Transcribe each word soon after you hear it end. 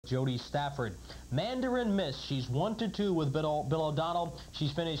Jody Stafford. Mandarin Miss, she's 1-2 with Bill O'Donnell.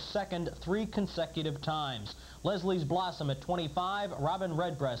 She's finished second 3 consecutive times. Leslie's Blossom at 25, Robin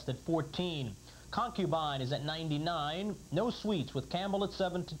Redbreast at 14. Concubine is at 99, No Sweets with Campbell at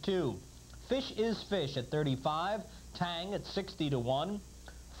 7-2. Fish is Fish at 35, Tang at 60-1.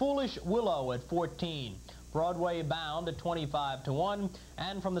 Foolish Willow at 14. Broadway Bound at 25-1,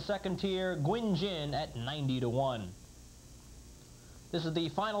 and from the second tier, Gwyn Jin at 90-1. This is the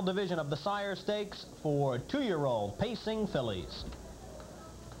final division of the Sire Stakes for 2-year-old pacing fillies.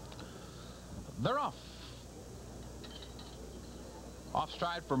 They're off. Off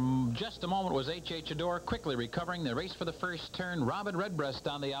stride for just a moment was H.H. Adore, quickly recovering the race for the first turn. Robin Redbreast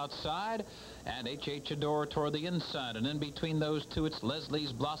on the outside, and H.H. Adore toward the inside. And in between those two, it's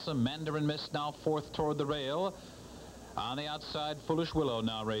Leslie's Blossom, Mandarin Miss now fourth toward the rail. On the outside, Foolish Willow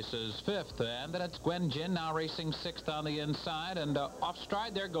now races fifth, and then it's Gwyn Jin now racing sixth on the inside. And off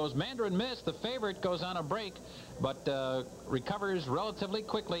stride there goes Mandarin Miss. The favorite goes on a break, but recovers relatively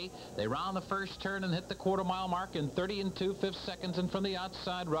quickly. They round the first turn and hit the quarter-mile mark in 30 2/5 seconds. And from the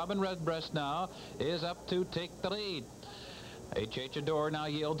outside, Robin Redbreast now is up to take the lead. H.H. Adore now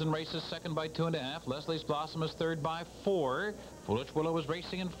yields and races second by 2.5. Leslie's Blossom is third by 4. Foolish Willow is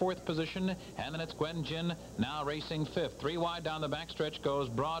racing in fourth position, and then it's Gwyn Jin now racing fifth. 3 wide down the backstretch goes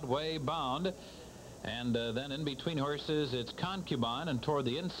Broadway Bound. And then in between horses, it's Concubine, and toward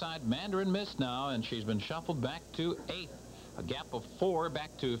the inside, Mandarin Miss now, and she's been shuffled back to 8th. A gap of 4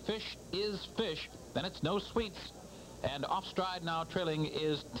 back to Fish is Fish. Then it's No Sweets. And off stride now trailing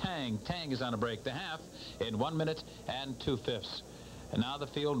is Tang. Tang is on a break, the half, in 1 minute and 2/5. And now the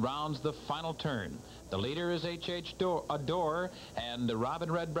field rounds the final turn. The leader is H.H. Adore, and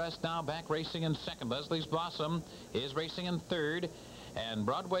Robin Redbreast now back racing in second. Leslie's Blossom is racing in third. And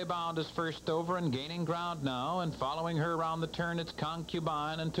Broadway Bound is first over and gaining ground now. And following her around the turn, it's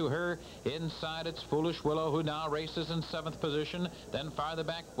Concubine. And to her inside, it's Foolish Willow, who now races in 7th position. Then farther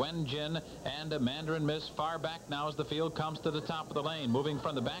back, Gwyn Jin and Mandarin Miss. Far back now as the field comes to the top of the lane. Moving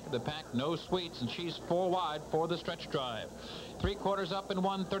from the back of the pack, No Sweets, and she's 4 wide for the stretch drive. 3/4 up in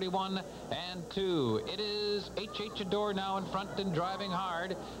 1:31 and 2. It is H.H. Adore now in front and driving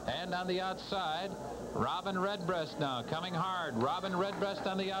hard. And on the outside, Robin Redbreast now coming hard. Robin Redbreast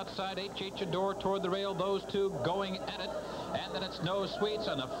on the outside, H.H. Adore toward the rail. Those two going at it. And then it's No Sweets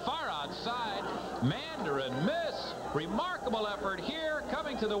on the far outside. Mandarin Miss. Remarkable effort here.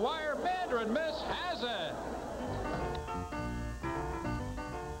 Coming to the wire. Mandarin Miss has it.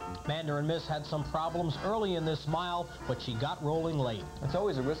 Mandarin Miss had some problems early in this mile, but she got rolling late. It's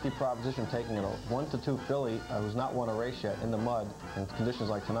always a risky proposition taking a 1-2 filly who's not won a race yet in the mud in conditions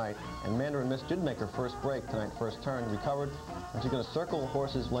like tonight. And Mandarin Miss did make her first break tonight, first turn, recovered, and she's going to circle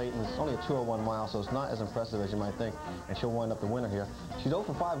horses late, and it's only a 2:01 mile, so it's not as impressive as you might think, and she'll wind up the winner here. She's 0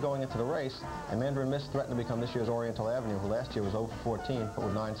 for 5 going into the race, and Mandarin Miss threatened to become this year's Oriental Avenue, who last year was 0 for 14, but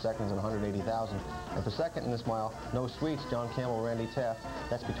with 9 seconds and 180,000. And for second in this mile, No Sweets, John Campbell, Randy Taft.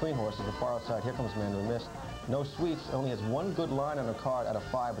 That's between horses. The far outside, here comes Mandarin Miss. No Sweets only has 1 good line on her card out of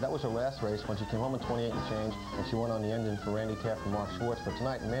 5, but that was her last race when she came home in 28 and change, and she went on the engine for Randy Taft and Mark Schwartz. But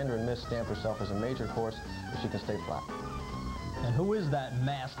tonight, Mandarin Miss stamped herself as a major horse if she can stay flat. And who is that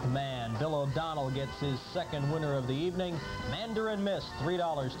masked man? Bill O'Donnell gets his second winner of the evening. Mandarin Miss,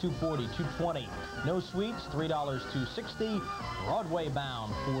 $3, $2.40, $2.20. No Sweets, $3, $2.60. Broadway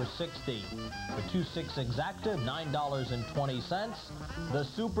Bound, $4.60. The 2/6 exacta, $9.20. The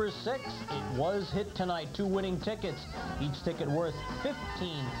Super 6, it was hit tonight. 2 winning tickets. Each ticket worth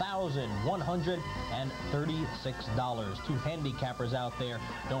 $15,136. 2 handicappers out there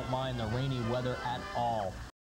don't mind the rainy weather at all.